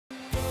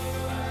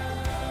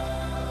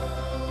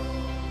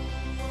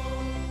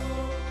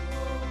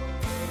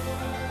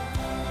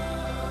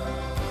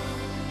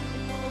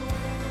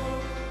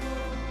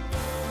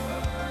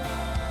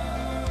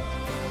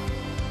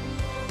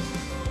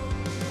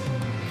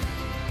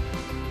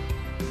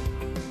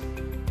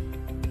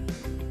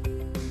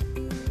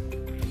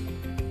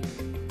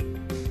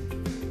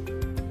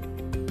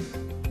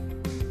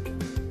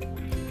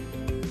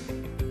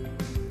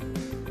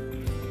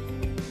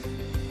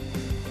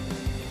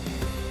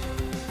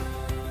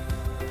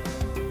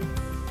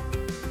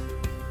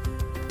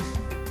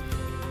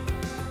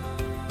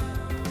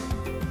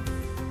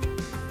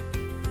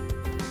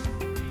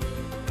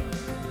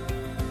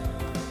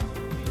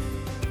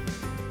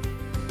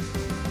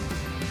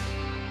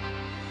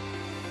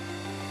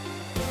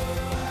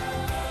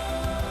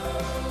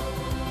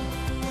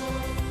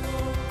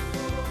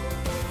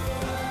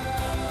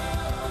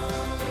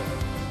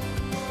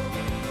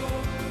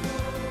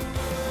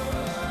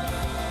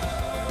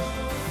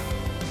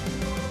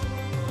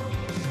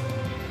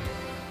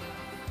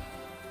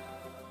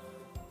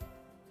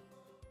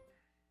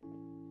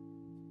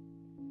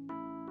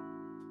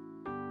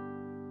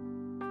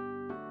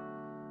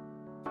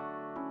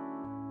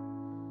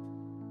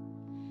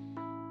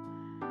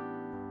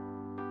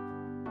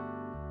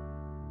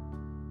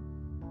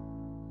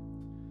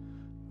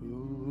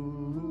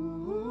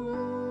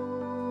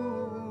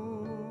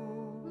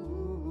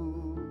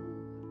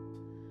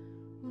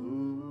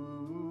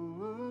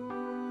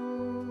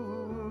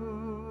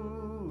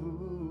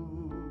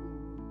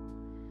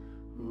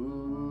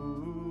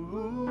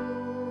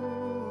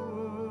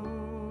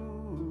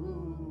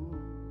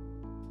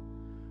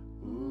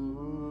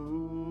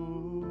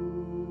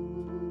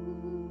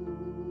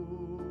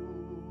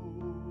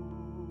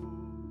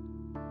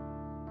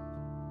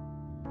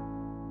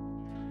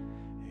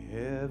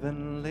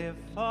Heavenly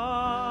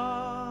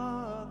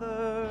Father,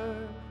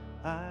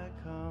 I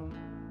come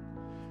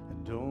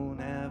and don't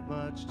have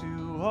much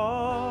to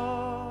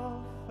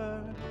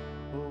offer,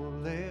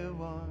 Holy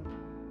One.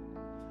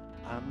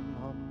 I'm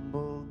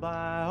humbled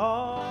by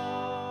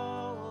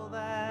all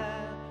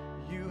that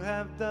you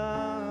have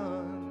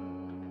done.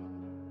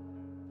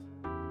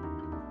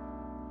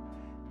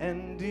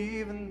 And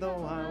even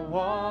though I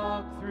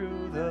walk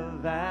through the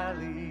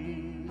valley,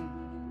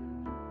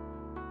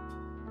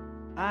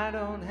 I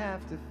don't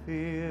have to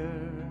fear.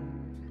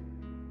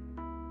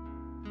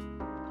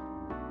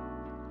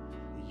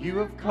 You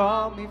have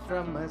called me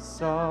from my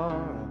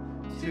sorrow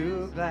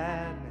to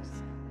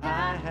gladness.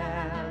 I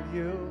have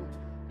you.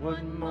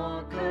 What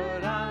more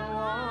could I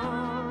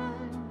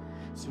want?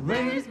 So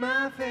raise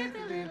my faith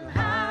a little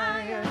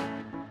higher,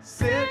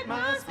 set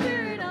my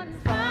spirit on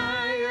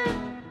fire.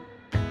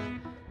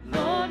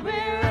 Lord,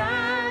 we're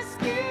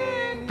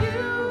asking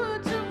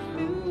you to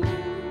move.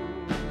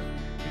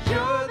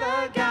 You're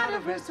the God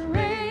of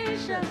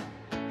restoration,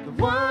 the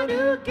one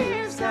who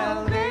gives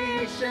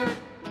salvation.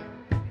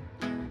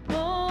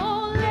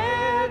 Oh,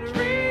 let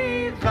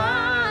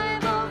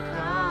revival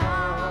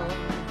come.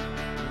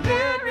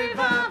 Let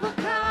revival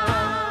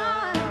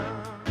come.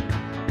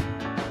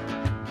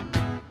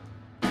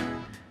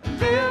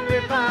 Let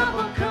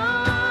revival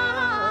come.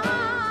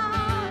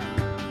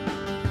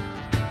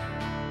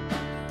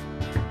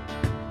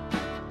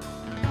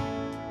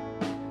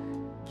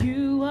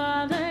 You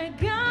are the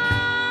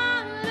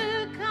God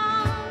who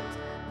calms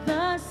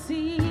the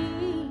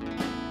sea,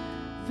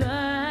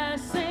 the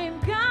same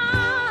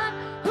God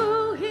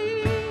who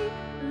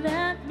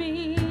healed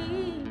me.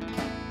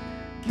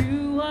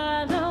 You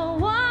are the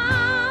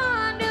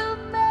one who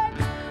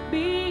makes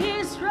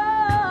me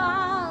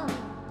strong.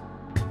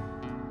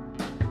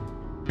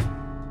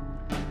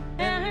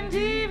 And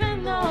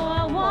even though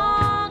I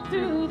walk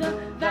through the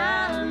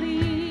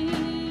valley,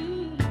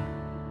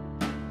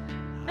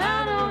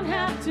 I don't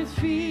have to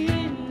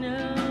fear,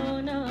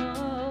 no,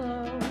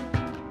 no.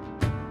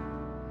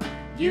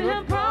 You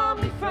have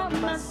brought me from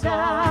my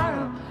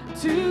sorrow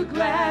to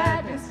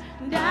gladness,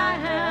 and I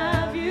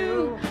have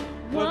you.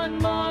 What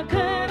more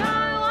could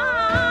I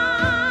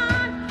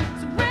want?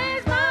 So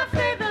raise my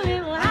faith a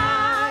little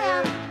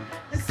higher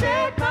and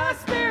set my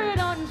spirit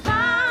on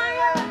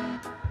fire.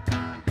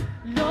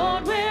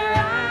 Lord, we're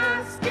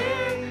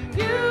asking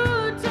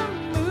you to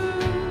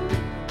move.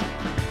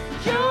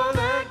 You're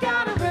the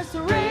God of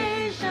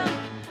restoration,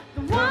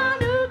 the one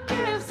who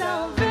gives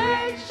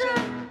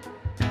salvation.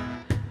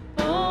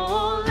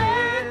 Oh,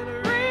 let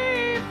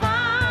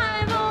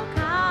revival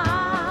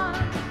come.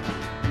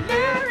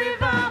 Let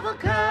revival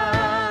come.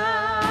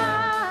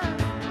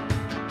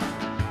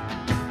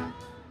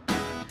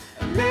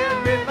 Let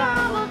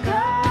revival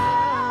come.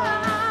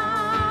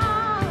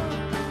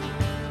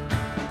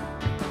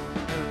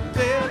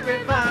 Let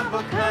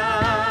revival come.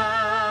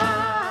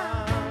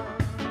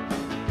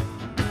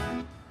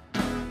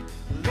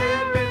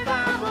 Let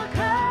revival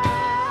come.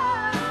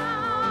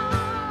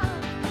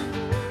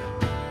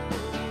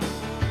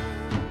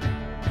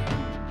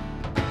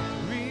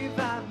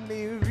 Revive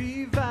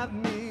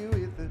me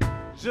with the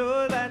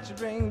joy that you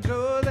bring,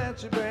 joy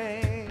that you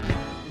bring.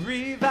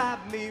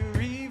 Revive me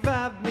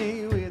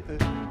with the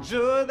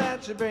joy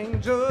that you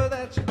bring, joy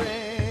that you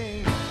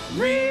bring.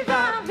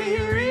 Revive me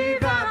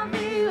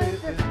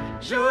with the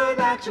joy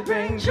that you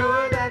bring,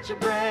 joy that you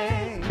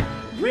bring.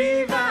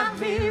 Revive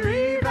me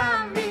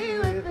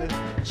with the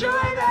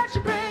joy that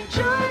you bring,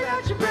 joy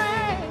that you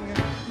bring.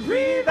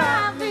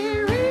 Revive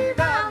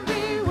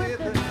me with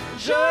the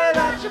joy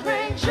that you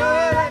bring,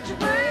 joy that you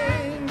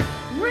bring.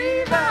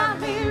 Revive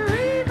me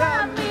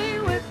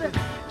with the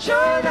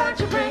joy that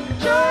you bring,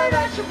 joy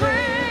that you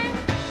bring.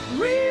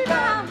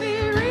 Revive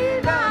me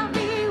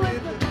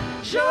with the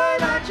joy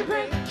that you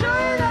bring,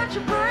 joy that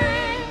you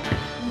bring.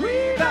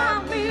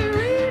 Revive me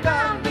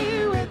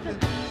with the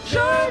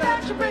joy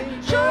that you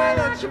bring, joy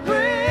that you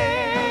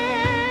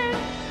bring.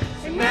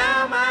 And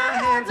now my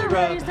hands are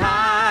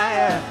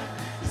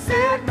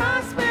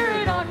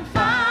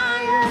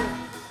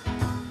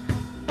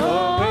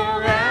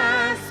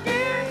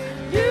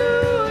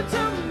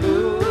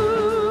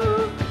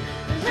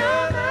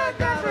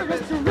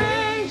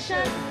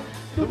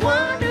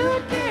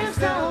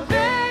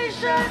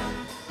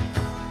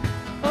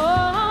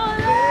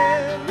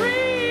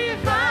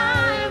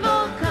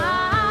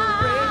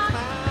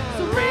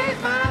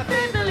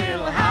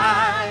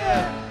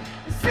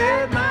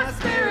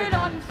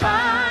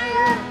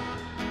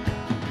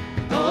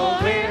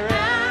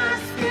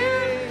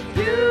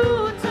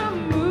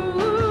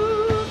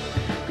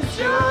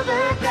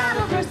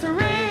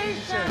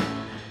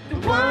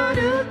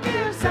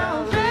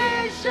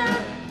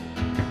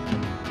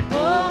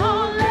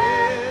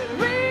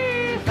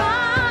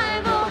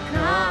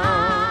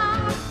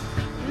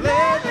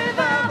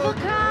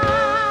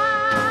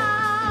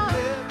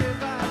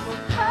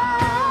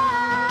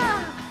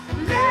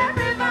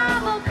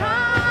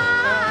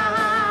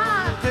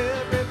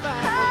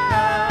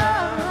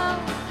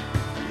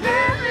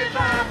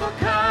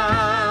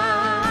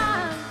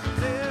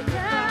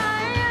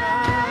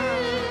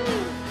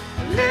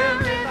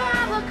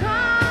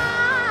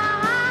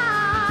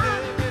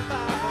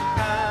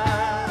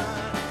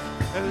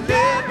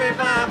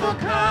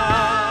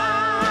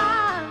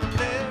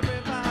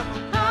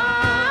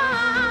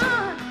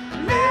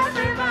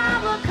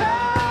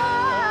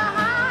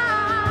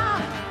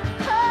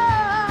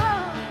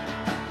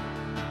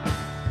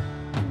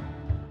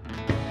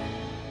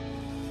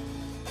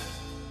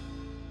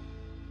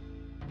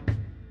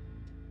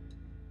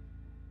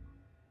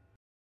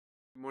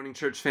Morning,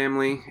 church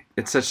family.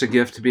 It's such a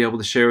gift to be able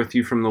to share with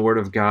you from the Word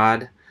of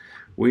God.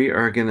 We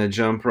are going to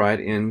jump right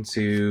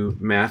into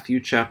Matthew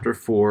chapter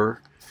 4,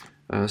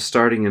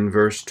 starting in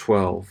verse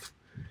 12.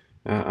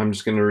 I'm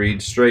just going to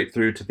read straight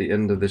through to the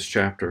end of this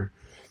chapter.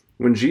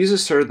 When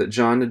Jesus heard that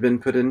John had been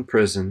put in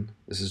prison,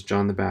 this is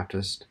John the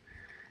Baptist,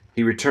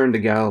 he returned to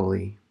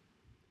Galilee.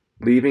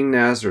 Leaving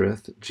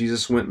Nazareth,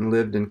 Jesus went and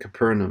lived in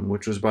Capernaum,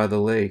 which was by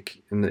the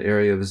lake in the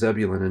area of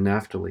Zebulun and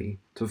Naphtali,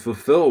 to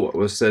fulfill what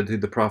was said through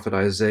the prophet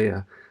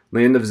Isaiah,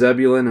 land of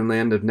Zebulun and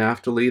land of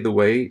Naphtali, the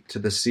way to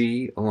the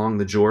sea along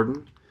the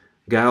Jordan,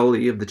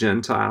 Galilee of the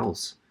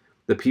Gentiles.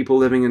 The people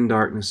living in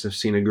darkness have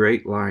seen a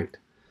great light.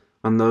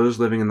 On those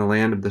living in the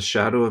land of the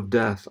shadow of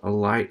death, a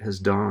light has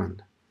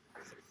dawned.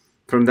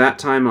 From that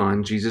time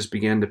on, Jesus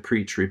began to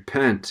preach,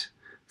 "Repent,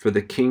 for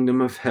the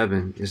kingdom of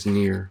heaven is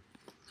near."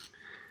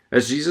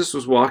 As Jesus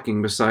was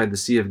walking beside the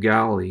Sea of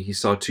Galilee, he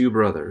saw two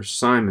brothers,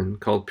 Simon,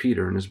 called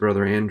Peter, and his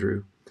brother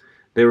Andrew.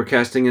 They were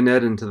casting a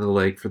net into the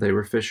lake, for they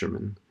were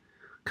fishermen.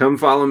 "Come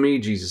follow me,"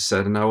 Jesus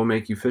said, "and I will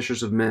make you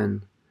fishers of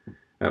men."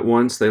 At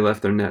once they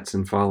left their nets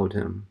and followed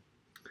him.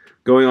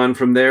 Going on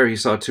from there, he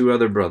saw two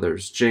other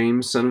brothers,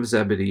 James, son of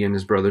Zebedee, and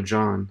his brother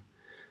John.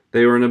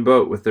 They were in a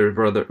boat with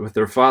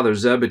their father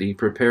Zebedee,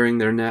 preparing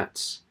their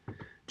nets.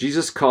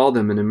 Jesus called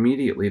them, and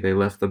immediately they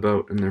left the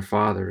boat and their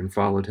father and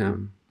followed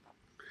him.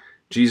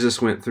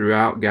 Jesus went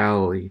throughout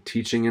Galilee,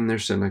 teaching in their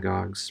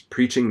synagogues,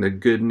 preaching the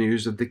good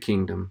news of the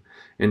kingdom,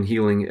 and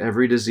healing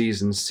every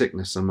disease and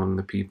sickness among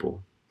the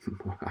people.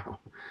 Wow.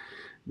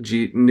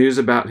 News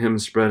about him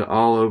spread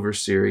all over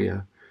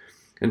Syria,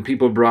 and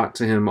people brought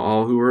to him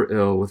all who were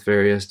ill with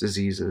various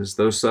diseases,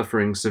 those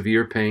suffering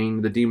severe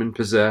pain, the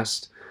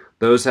demon-possessed,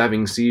 those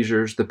having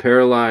seizures, the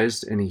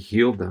paralyzed, and he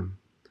healed them.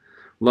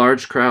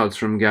 Large crowds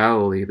from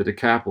Galilee, the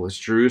Decapolis,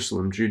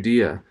 Jerusalem,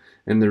 Judea,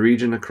 and the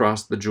region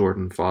across the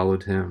Jordan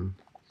followed him.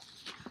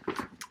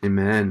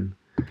 Amen.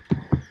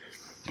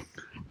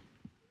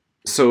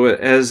 So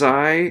as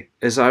I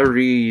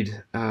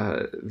read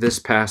this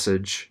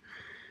passage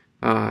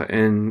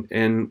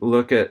and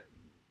look at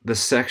the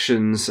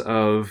sections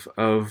of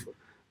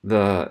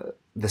the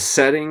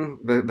setting,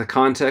 the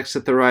context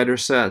that the writer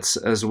sets,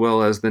 as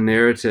well as the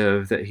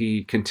narrative that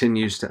he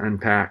continues to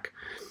unpack,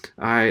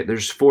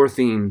 there's four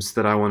themes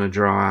that I want to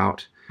draw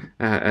out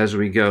as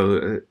we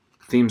go.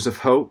 Themes of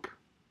hope,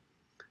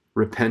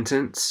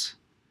 repentance,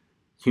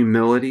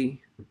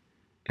 humility,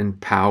 and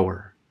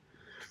power.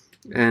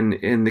 And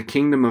in the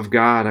kingdom of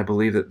God, I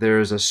believe that there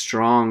is a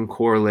strong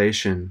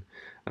correlation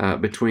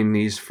between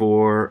these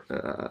four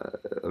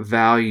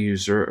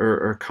values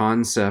or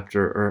concept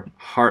or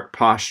heart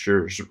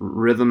postures,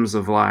 rhythms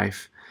of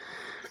life.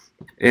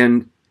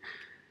 And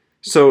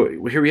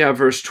so here we have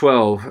verse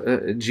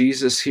 12.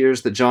 Jesus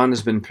hears that John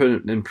has been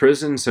put in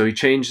prison, so he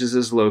changes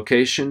his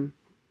location.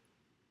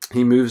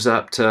 He moves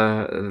up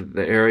to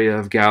the area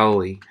of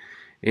Galilee.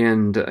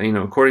 And,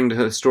 according to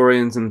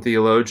historians and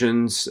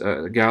theologians,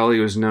 Galilee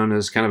was known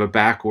as kind of a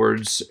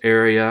backwards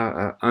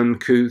area,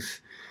 uncouth,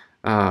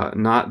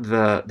 not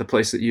the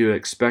place that you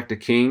expect a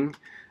king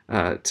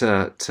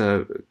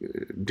to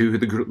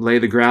lay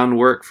the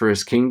groundwork for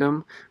his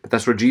kingdom, but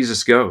that's where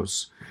Jesus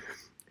goes.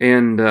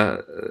 And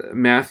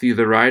Matthew,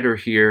 the writer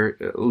here,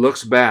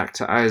 looks back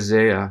to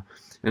Isaiah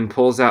and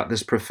pulls out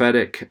this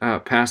prophetic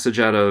passage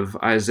out of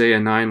Isaiah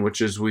 9,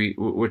 which is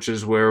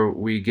where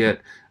we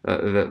get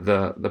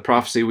the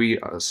prophecy we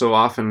so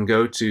often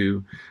go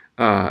to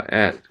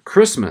at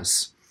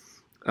Christmas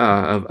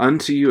of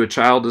 "Unto you a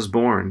child is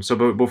born." So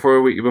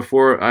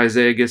before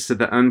Isaiah gets to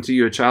the "Unto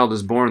you a child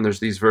is born," there's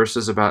these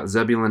verses about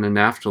Zebulun and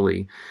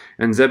Naphtali.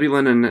 And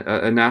Zebulun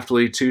and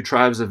Naphtali, two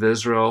tribes of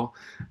Israel,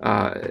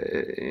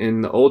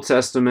 in the Old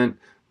Testament,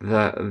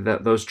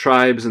 those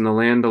tribes and the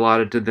land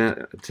allotted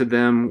to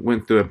them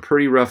went through a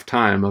pretty rough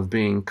time of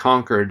being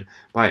conquered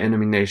by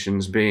enemy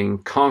nations, being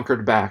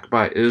conquered back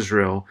by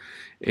Israel,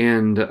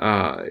 and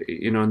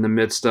in the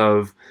midst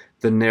of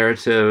the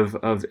narrative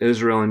of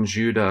Israel and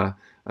Judah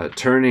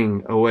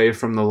turning away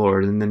from the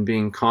Lord and then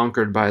being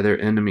conquered by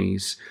their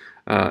enemies,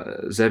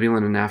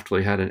 Zebulun and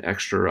Naphtali had an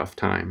extra rough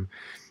time.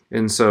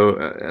 And so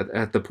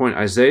at the point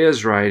Isaiah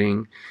is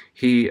writing,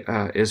 he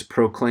is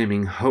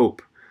proclaiming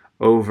hope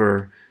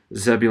over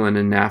Zebulun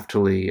and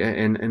Naphtali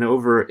and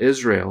over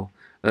Israel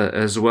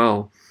as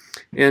well.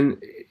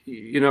 And,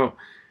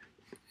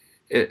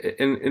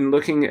 in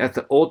looking at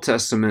the Old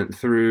Testament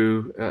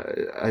through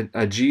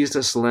a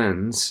Jesus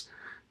lens,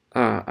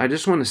 I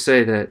just want to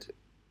say that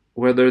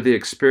whether the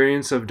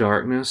experience of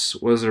darkness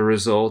was a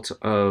result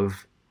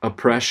of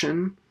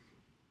oppression,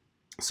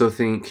 so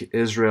think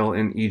Israel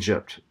and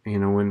Egypt,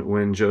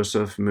 when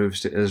Joseph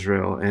moves to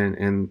Israel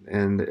and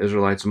the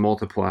Israelites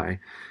multiply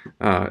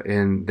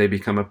and they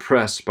become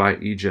oppressed by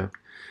Egypt.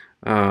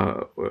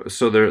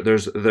 So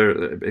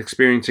they're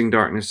experiencing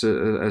darkness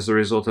as a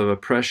result of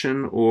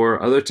oppression,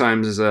 or other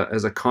times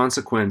as a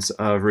consequence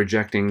of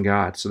rejecting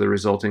God, so the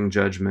resulting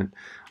judgment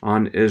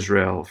on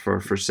Israel for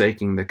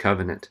forsaking the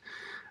covenant.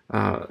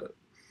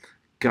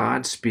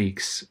 God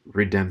speaks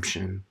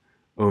redemption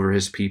over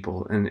his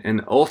people.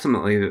 And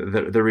ultimately,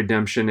 the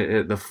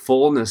redemption, the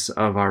fullness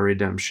of our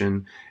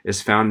redemption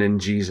is found in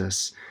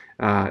Jesus,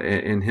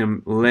 in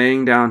him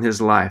laying down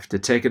his life to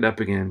take it up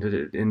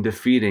again, in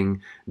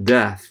defeating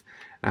death,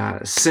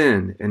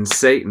 sin, and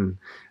Satan,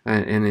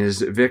 and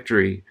his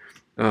victory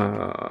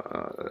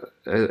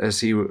as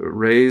he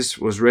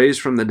was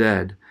raised from the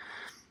dead.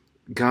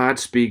 God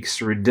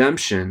speaks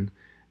redemption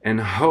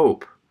and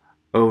hope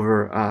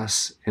over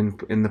us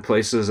in the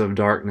places of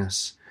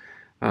darkness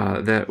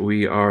that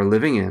we are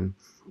living in.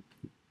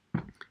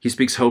 He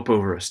speaks hope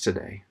over us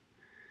today,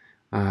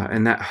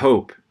 and that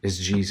hope is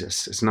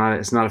Jesus. It's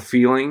not a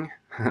feeling.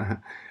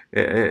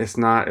 It's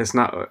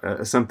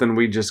not something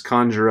we just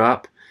conjure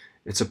up.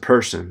 It's a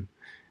person,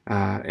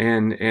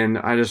 and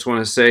I just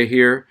want to say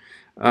here,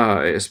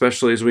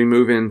 especially as we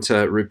move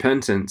into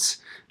repentance,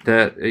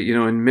 that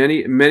in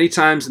many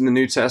times in the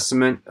New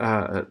Testament,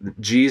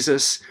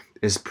 Jesus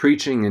is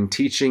preaching and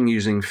teaching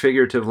using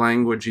figurative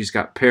language. He's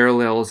got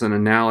parallels and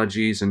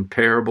analogies and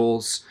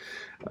parables.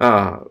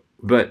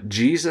 But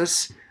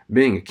Jesus,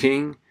 being a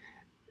king,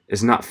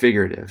 is not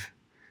figurative.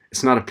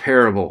 It's not a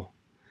parable.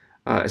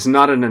 It's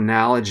not an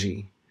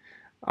analogy.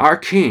 Our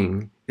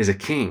king is a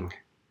king,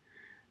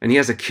 and he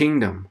has a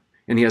kingdom,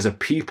 and he has a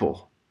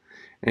people,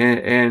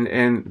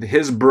 and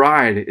his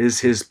bride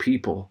is his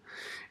people.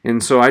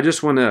 And so I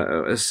just want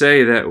to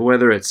say that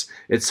whether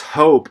it's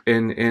hope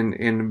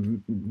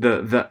in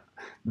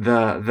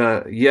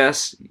the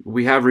yes,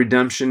 we have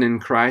redemption in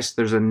Christ.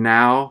 There's a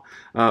now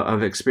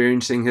of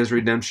experiencing his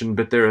redemption,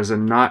 but there is a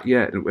not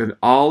yet.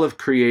 All of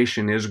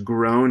creation is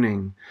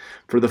groaning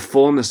for the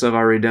fullness of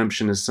our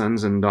redemption as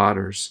sons and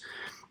daughters.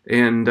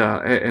 And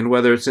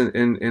whether it's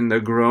in the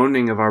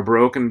groaning of our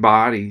broken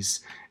bodies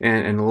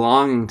and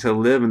longing to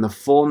live in the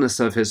fullness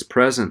of his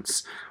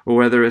presence, or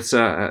whether it's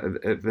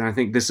I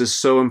think this is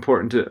so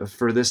important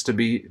for this to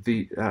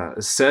be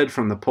said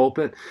from the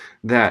pulpit,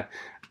 that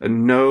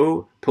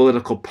no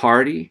political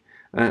party,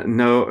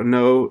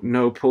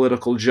 no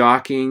political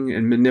jockeying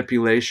and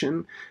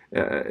manipulation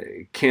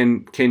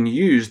can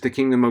use the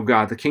kingdom of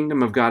God. The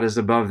kingdom of God is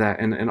above that,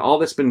 and all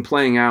that's been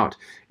playing out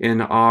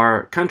in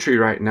our country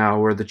right now,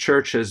 where the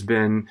church has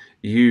been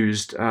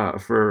used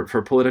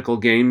for political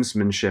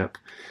gamesmanship,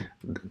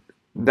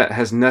 that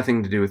has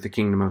nothing to do with the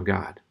kingdom of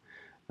God.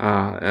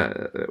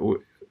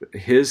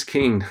 His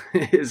kingdom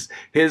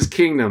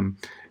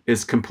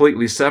is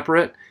completely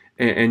separate,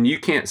 and you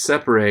can't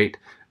separate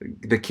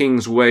the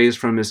king's ways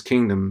from his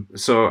kingdom.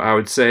 So I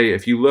would say,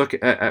 if you look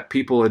at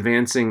people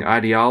advancing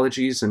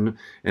ideologies and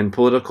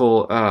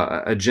political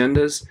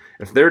agendas,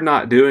 if they're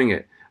not doing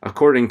it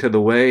according to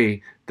the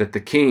way that the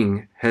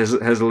king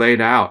has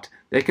laid out,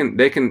 they can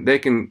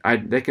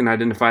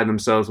identify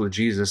themselves with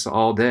Jesus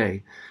all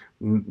day,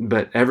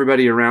 but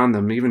everybody around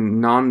them, even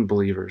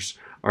non-believers,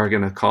 are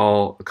going to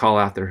call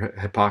out their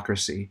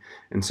hypocrisy.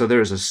 And so there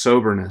is a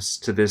soberness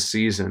to this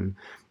season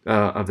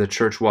of the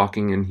church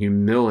walking in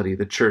humility,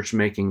 the church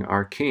making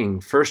our king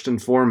first and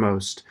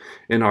foremost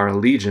in our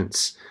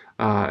allegiance,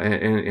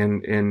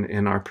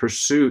 in our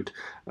pursuit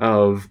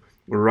of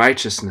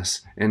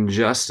righteousness and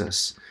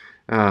justice.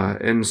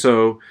 And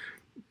so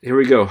here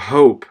we go,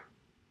 hope.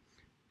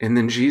 And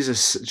then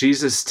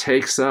Jesus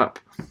takes up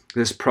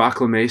this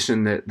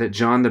proclamation that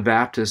John the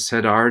Baptist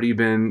had already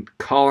been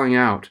calling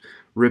out: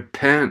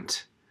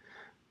 repent,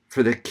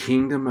 for the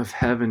kingdom of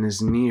heaven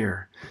is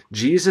near.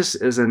 Jesus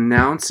is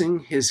announcing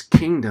his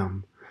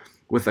kingdom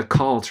with a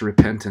call to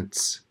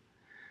repentance.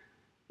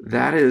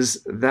 That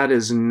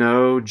is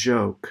no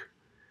joke.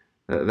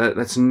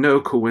 That's no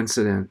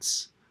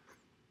coincidence.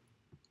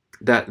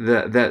 That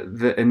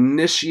the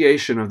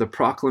initiation of the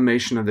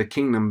proclamation of the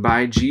kingdom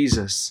by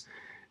Jesus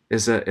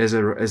is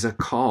a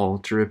call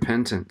to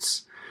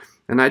repentance.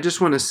 And I just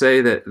want to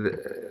say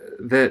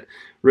that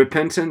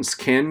repentance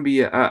can be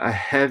a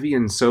heavy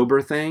and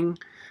sober thing,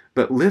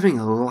 but living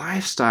a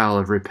lifestyle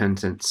of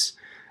repentance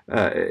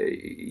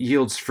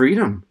yields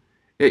freedom.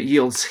 It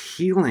yields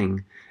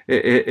healing.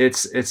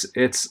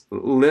 It's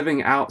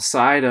living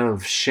outside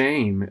of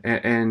shame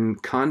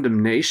and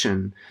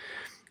condemnation.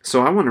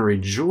 So I want to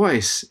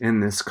rejoice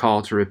in this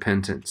call to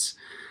repentance.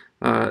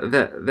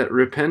 That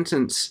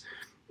repentance,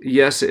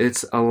 yes,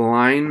 it's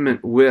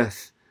alignment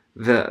with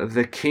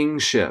the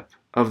kingship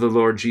of the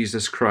Lord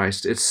Jesus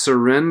Christ. It's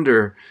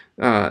surrender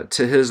to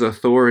his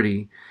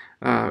authority,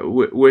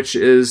 which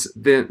is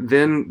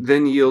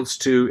then yields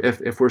to,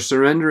 if we're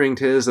surrendering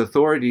to his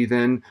authority,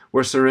 then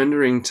we're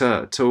surrendering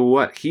to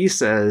what he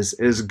says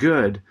is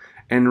good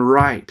and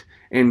right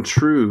and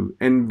true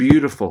and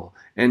beautiful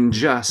and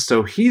just.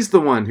 So he's the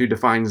one who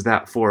defines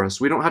that for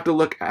us. We don't have to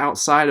look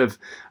outside of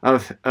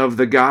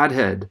the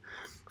Godhead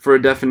for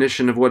a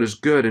definition of what is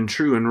good and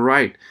true and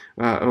right.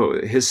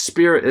 His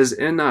Spirit is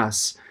in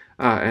us,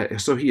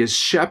 so he is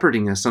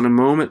shepherding us on a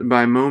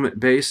moment-by-moment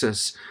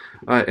basis,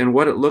 and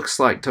what it looks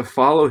like to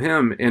follow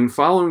him. And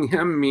following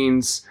him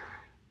means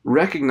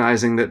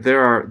recognizing that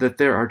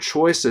there are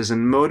choices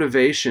and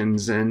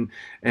motivations and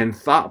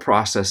thought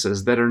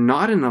processes that are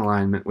not in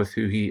alignment with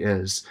who he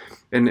is.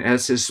 And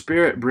as his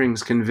Spirit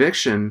brings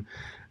conviction,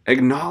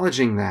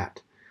 acknowledging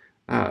that,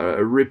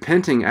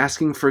 repenting,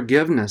 asking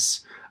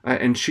forgiveness,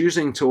 and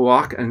choosing to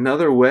walk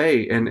another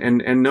way,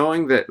 and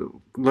knowing that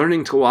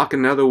learning to walk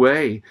another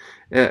way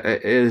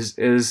is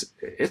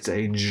it's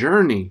a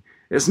journey.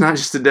 It's not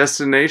just a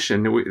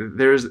destination.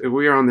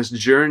 We are on this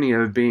journey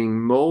of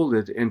being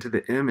molded into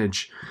the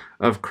image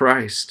of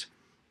Christ.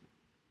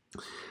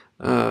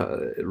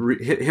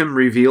 Him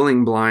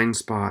revealing blind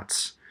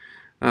spots,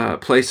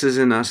 places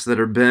in us that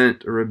are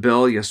bent,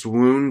 rebellious,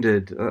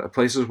 wounded,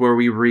 places where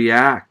we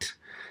react.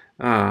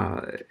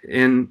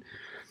 And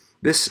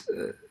this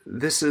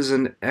is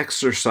an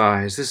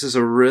exercise. This is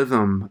a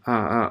rhythm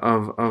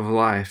of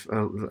life,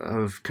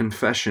 of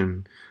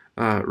confession,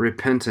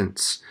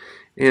 repentance.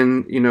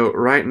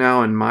 Right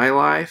now in my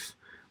life,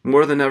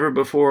 more than ever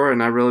before,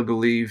 and I really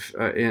believe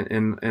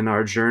in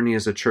our journey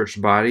as a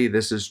church body,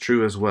 this is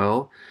true as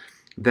well.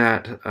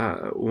 That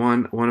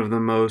one of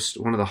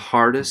the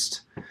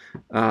hardest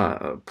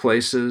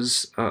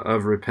places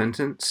of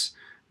repentance,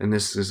 and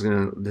this is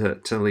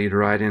going to lead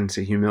right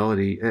into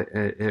humility.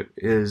 It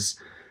is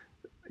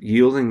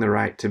yielding the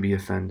right to be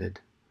offended.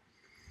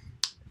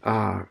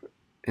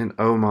 And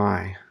oh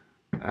my,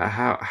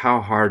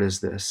 how hard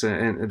is this?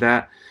 And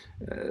that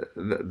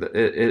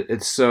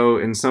it's so,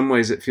 in some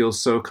ways it feels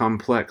so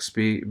complex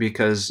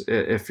because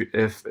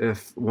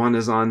if one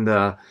is on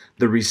the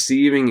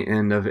receiving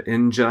end of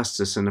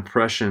injustice and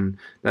oppression,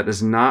 that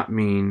does not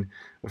mean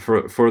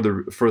for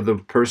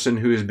the person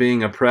who is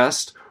being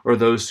oppressed, or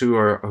those who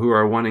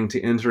are wanting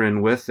to enter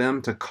in with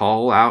them to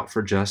call out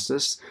for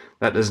justice.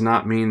 That does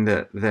not mean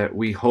that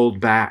we hold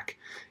back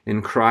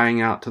in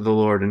crying out to the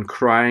Lord and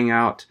crying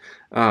out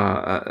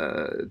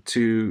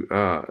to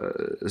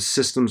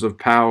systems of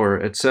power,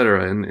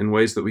 etc., in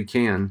ways that we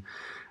can.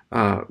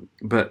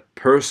 But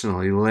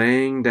personally,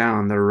 laying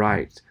down the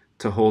right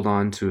to hold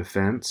on to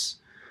offense,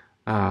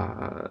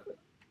 oh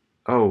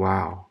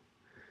wow,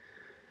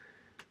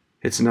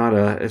 it's not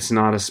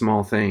a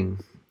small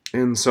thing.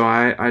 And so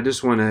I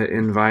just want to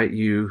invite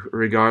you,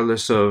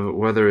 regardless of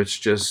whether it's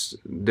just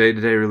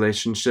day-to-day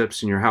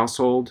relationships in your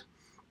household,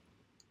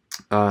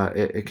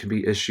 it could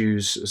be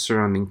issues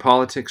surrounding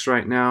politics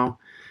right now.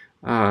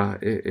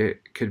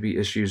 It could be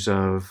issues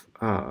of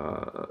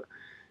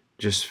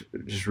just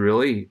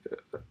really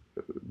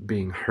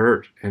being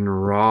hurt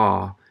and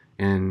raw,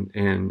 and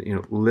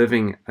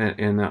living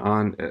in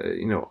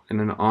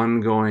an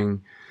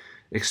ongoing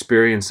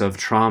experience of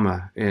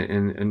trauma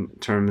in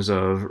terms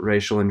of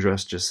racial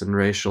injustice and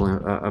racial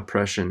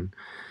oppression.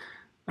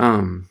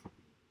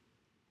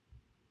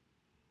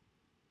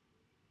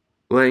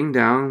 Laying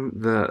down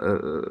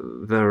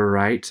the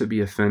right to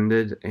be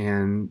offended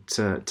and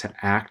to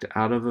act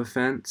out of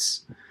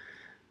offense,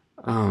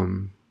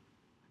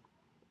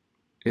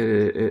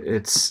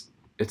 it's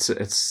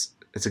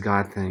a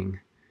God thing.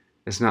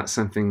 It's not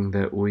something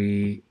that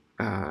we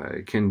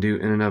can do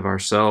in and of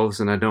ourselves,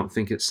 and I don't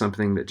think it's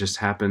something that just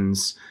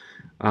happens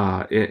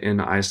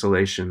in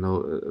isolation.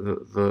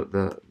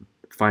 The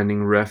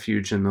finding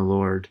refuge in the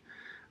Lord,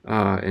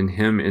 and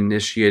Him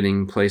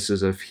initiating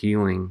places of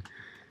healing,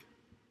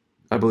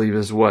 I believe,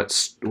 is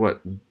what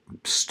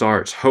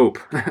starts hope.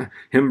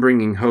 Him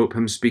bringing hope,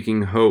 Him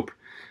speaking hope,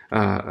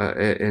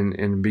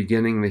 and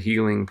beginning the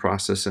healing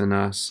process in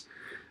us.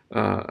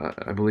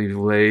 I believe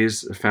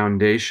lays a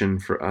foundation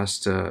for us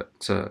to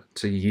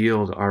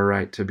yield our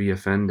right to be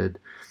offended.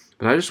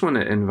 But I just want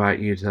to invite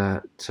you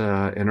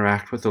to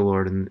interact with the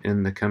Lord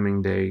in the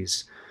coming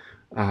days,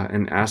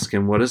 and ask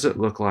Him, what does it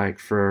look like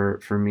for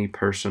me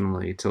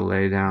personally to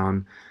lay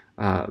down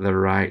the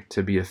right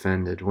to be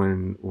offended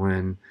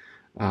when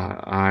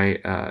I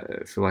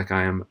feel like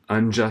I am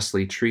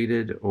unjustly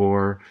treated,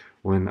 or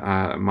when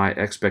my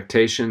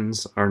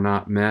expectations are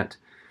not met.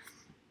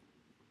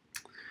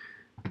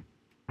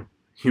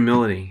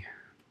 Humility.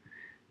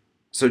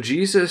 So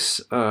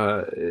Jesus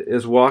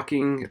is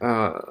walking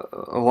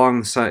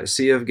along the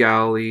Sea of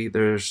Galilee.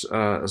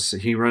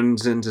 He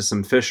runs into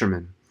some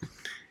fishermen,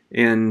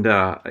 and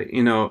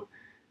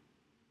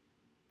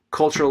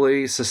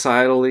culturally,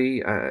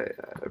 societally,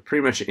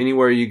 pretty much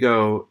anywhere you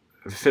go,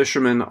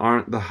 fishermen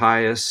aren't the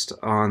highest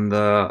on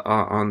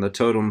the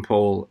totem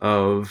pole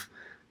of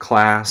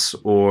class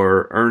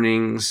or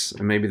earnings.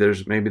 And maybe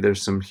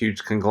there's some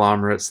huge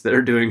conglomerates that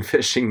are doing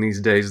fishing these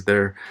days that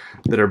are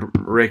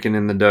raking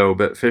in the dough.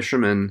 But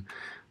fishermen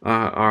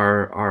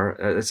are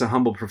it's a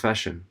humble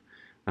profession.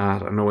 I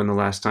don't know when the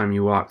last time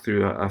you walked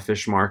through a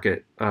fish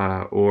market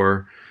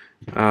or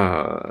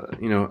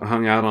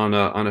hung out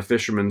on a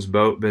fisherman's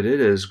boat, but it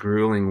is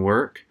grueling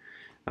work.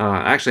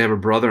 I actually have a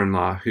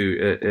brother-in-law who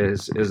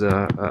is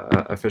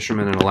a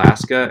fisherman in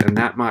Alaska, and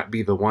that might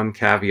be the one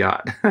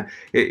caveat.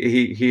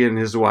 He and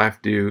his wife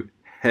do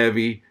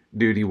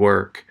heavy-duty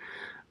work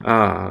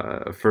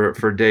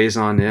for days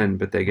on end,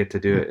 but they get to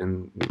do it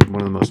in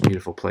one of the most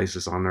beautiful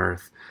places on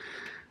earth.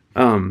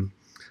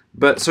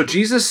 But so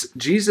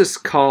Jesus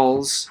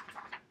calls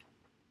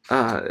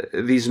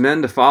these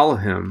men to follow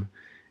Him,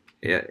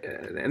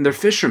 and they're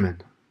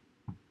fishermen.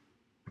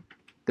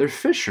 They're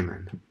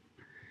fishermen.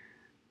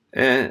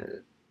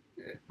 And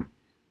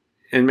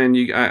And man,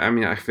 I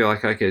mean, I feel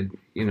like I could,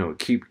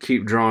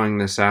 keep drawing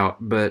this out,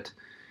 but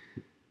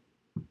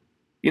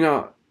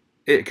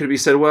it could be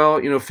said,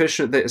 well,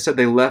 they said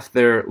they left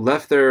their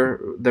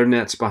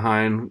nets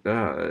behind.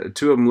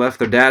 Two of them left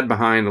their dad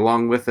behind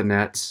along with the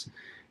nets,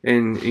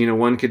 and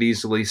one could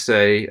easily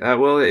say,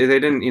 well, they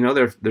didn't.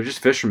 They're just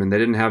fishermen. They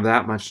didn't have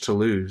that much to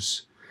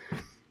lose.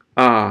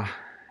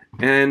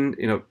 And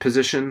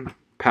position,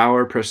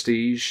 power,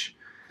 prestige,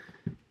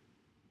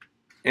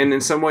 and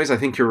in some ways, I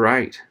think you're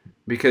right,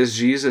 because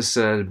Jesus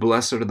said,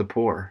 "Blessed are the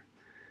poor,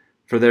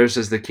 for theirs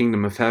is the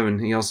kingdom of heaven."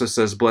 He also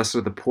says, "Blessed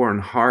are the poor in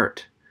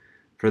heart,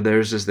 for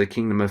theirs is the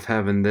kingdom of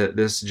heaven."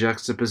 This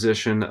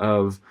juxtaposition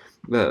of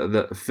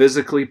the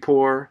physically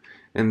poor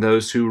and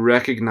those who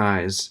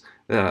recognize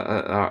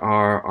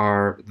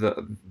are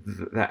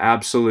the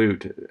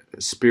absolute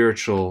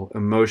spiritual,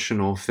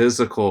 emotional,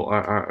 physical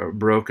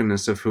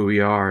brokenness of who we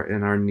are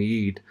and our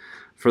need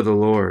for the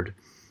Lord.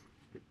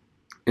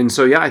 And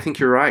so, yeah, I think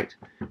you're right.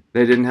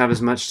 They didn't have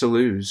as much to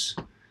lose.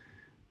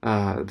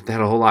 But they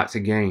had a whole lot to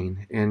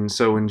gain. And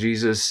so when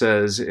Jesus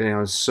says,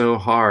 it's so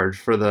hard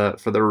for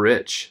the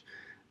rich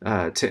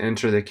to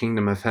enter the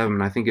kingdom of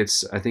heaven, I think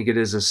it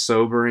is a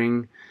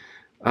sobering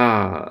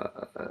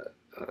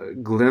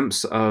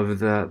glimpse of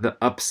the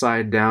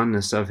upside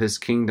downness of His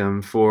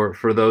kingdom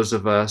for those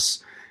of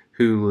us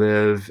who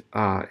live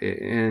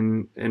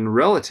in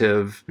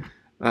relative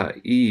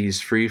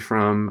ease, free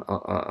from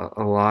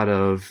a lot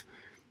of,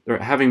 or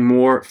having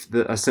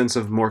a sense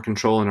of more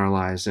control in our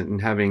lives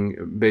and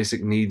having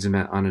basic needs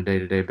met on a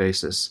day-to-day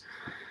basis.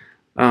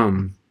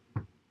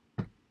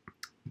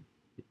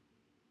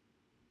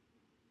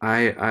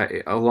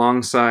 I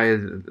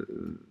alongside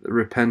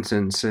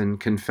repentance and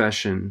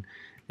confession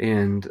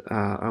and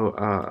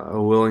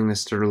a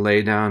willingness to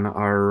lay down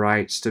our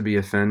rights to be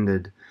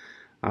offended,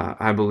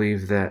 I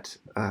believe that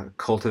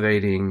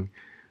cultivating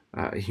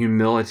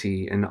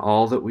humility in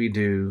all that we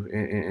do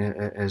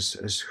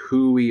as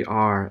who we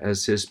are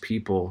as His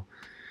people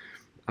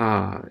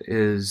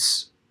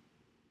it's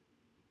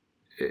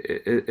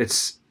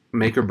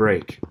make or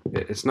break.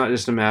 It's not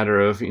just a matter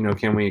of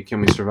can we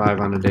survive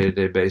on a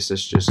day-to-day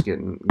basis, just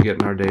getting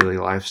our daily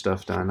life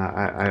stuff done.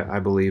 I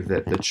believe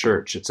that the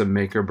church, it's a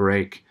make or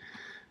break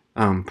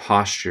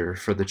posture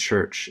for the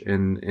church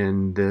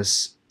in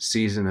this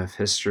season of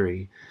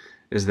history,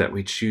 is that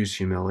we choose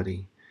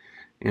humility.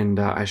 And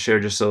I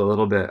shared just a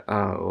little bit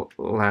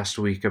last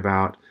week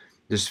about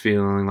just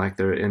feeling like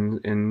they're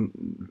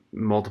in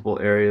multiple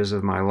areas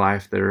of my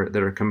life that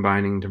are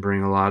combining to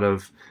bring a lot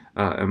of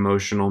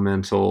emotional,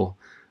 mental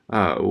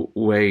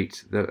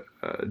weight, that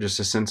just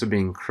a sense of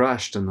being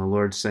crushed, and the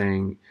Lord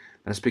saying,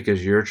 that's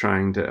because you're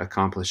trying to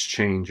accomplish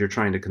change. You're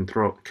trying to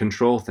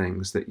control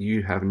things that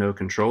you have no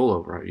control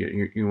over.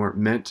 You weren't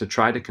meant to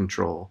try to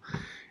control,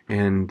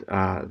 and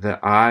that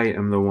I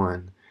am the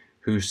one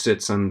who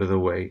sits under the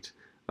weight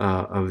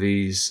of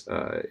these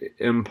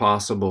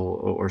impossible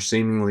or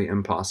seemingly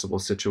impossible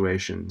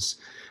situations,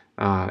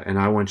 and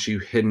I want you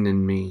hidden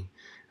in me.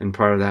 And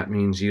part of that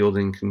means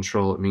yielding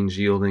control. It means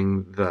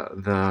yielding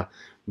the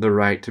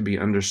right to be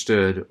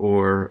understood,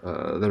 or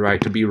the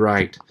right to be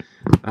right,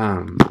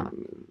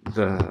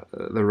 the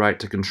right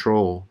to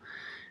control.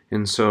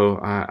 And so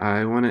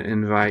I want to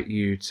invite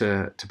you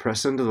to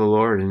press into the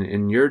Lord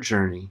in your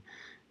journey,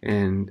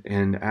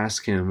 and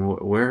ask Him,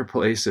 where are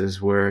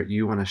places where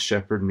you want to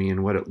shepherd me,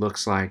 and what it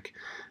looks like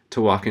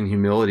to walk in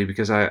humility,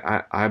 because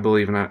I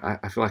believe, and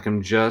I feel like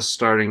I'm just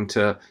starting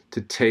to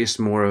taste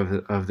more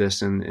of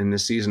this in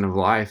this season of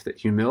life, that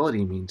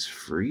humility means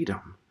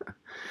freedom.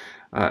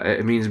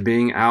 It means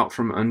being out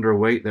from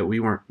underweight that we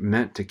weren't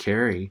meant to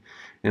carry.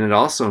 And it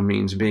also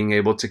means being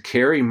able to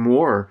carry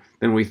more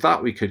than we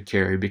thought we could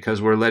carry, because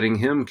we're letting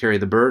Him carry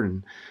the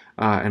burden.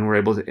 And we're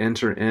able to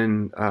enter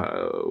in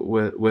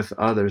with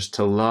others,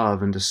 to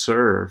love and to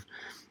serve,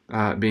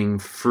 being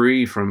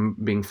free from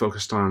being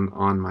focused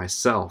on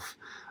myself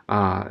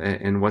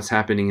and what's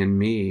happening in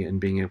me,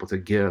 and being able to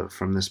give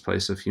from this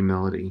place of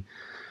humility.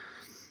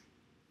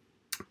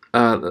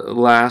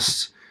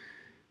 Last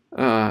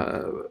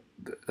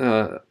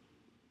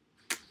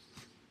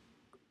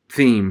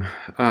theme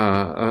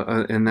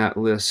in that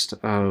list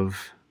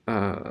of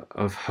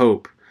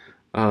hope,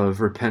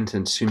 of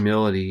repentance,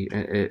 humility,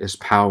 is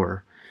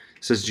power.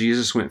 It says,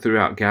 Jesus went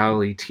throughout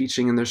Galilee,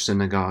 teaching in their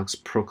synagogues,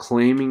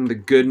 proclaiming the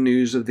good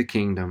news of the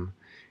kingdom,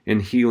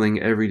 and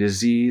healing every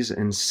disease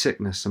and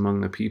sickness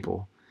among the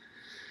people.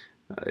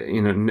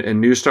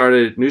 And news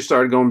started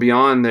going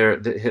beyond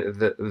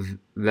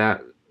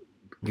that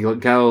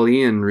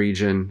Galilean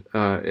region,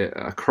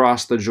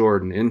 across the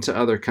Jordan into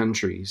other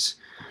countries.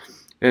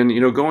 And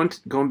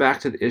going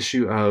back to the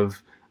issue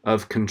of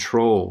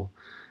control,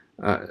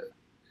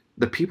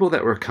 the people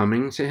that were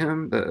coming to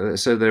Him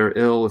said they were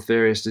ill with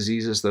various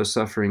diseases, those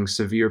suffering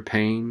severe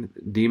pain,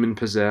 demon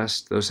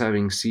possessed, those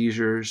having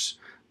seizures,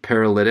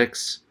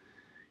 paralytics.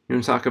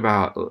 Talk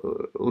about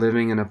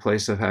living in a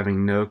place of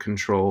having no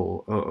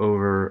control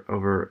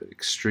over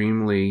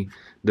extremely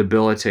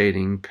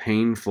debilitating,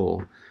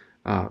 painful,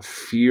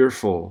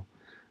 fearful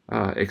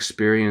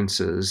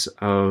experiences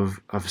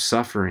of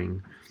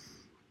suffering,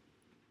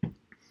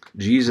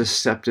 Jesus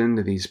stepped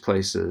into these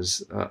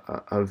places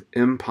of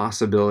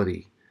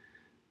impossibility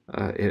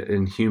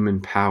in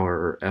human power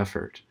or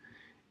effort,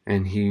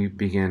 and he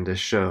began to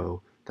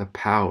show the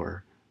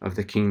power of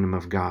the kingdom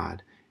of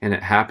God. And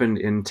it happened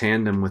in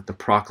tandem with the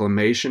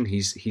proclamation.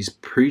 He's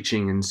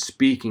preaching and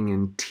speaking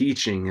and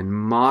teaching and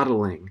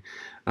modeling,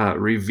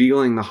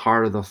 revealing the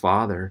heart of the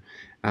Father.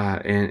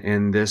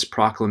 And this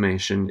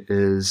proclamation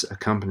is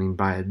accompanied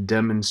by a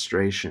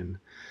demonstration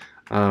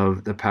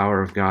of the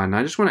power of God. And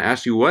I just want to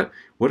ask you, what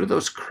do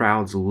those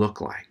crowds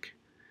look like?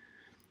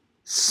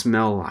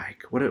 Smell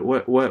like?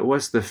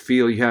 What's the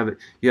feel? You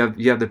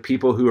have the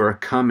people who are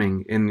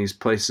coming in these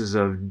places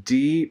of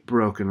deep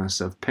brokenness,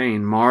 of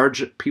pain,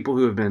 people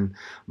who have been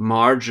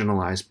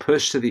marginalized,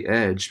 pushed to the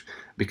edge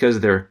because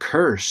they're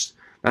cursed.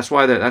 That's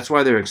why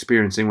they're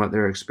experiencing what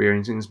they're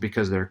experiencing, is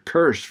because they're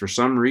cursed for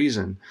some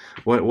reason.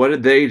 What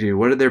did they do?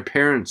 What did their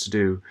parents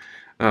do?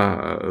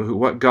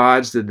 What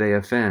gods did they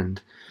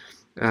offend?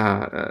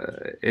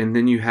 And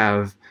then you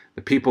have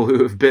the people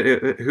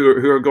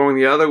who are going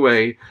the other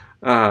way,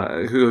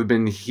 who have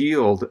been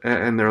healed,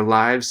 and their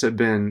lives have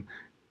been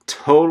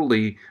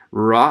totally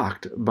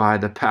rocked by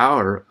the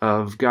power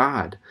of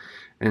God.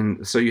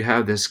 And so you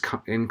have this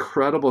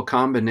incredible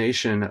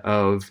combination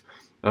of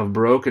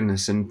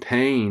brokenness and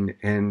pain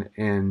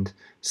and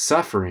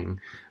suffering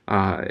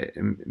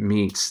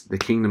meets the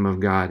kingdom of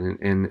God,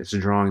 and it's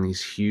drawing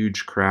these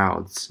huge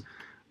crowds.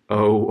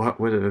 Oh, what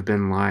would it have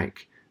been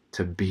like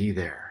to be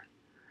there,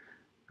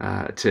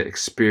 to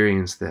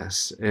experience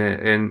this?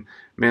 And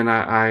man,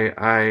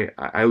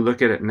 I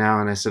look at it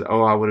now and I said,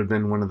 oh, I would have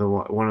been one of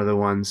the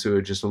ones who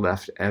had just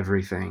left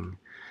everything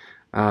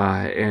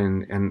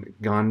and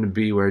gone to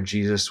be where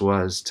Jesus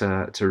was,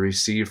 to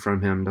receive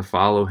from him, to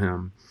follow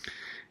him.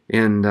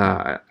 And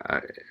I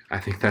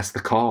think that's the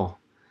call.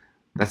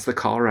 That's the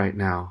call right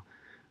now,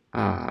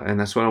 and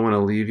that's what I want to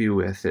leave you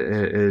with.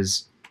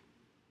 Is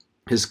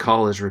his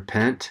call is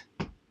repent,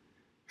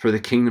 for the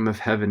kingdom of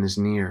heaven is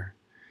near.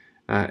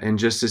 And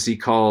just as he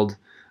called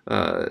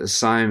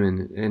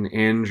Simon and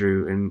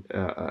Andrew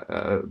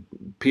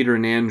and Peter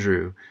and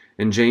Andrew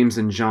and James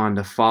and John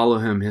to follow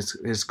him,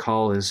 his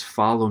call is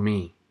follow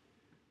me.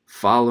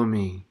 Follow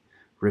me.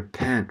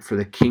 Repent, for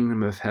the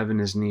kingdom of heaven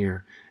is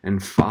near,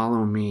 and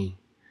follow me.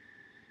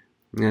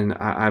 And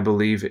I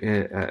believe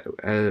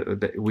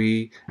that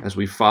we, as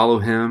we follow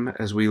him,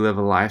 as we live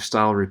a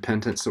lifestyle of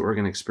repentance, that we're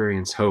going to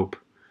experience hope.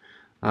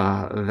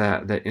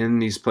 That in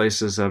these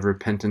places of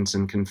repentance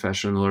and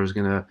confession, the Lord is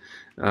going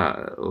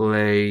to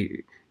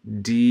lay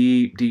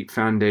deep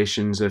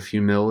foundations of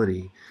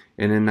humility.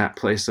 And in that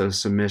place of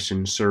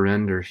submission,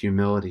 surrender,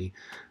 humility,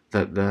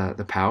 that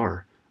the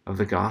power of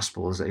the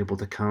gospel is able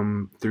to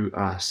come through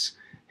us,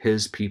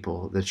 his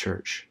people, the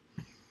church.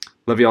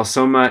 Love you all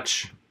so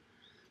much.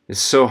 It's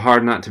so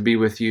hard not to be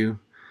with you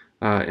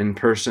in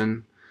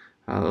person.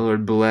 The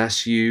Lord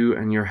bless you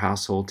and your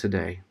household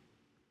today.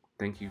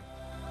 Thank you.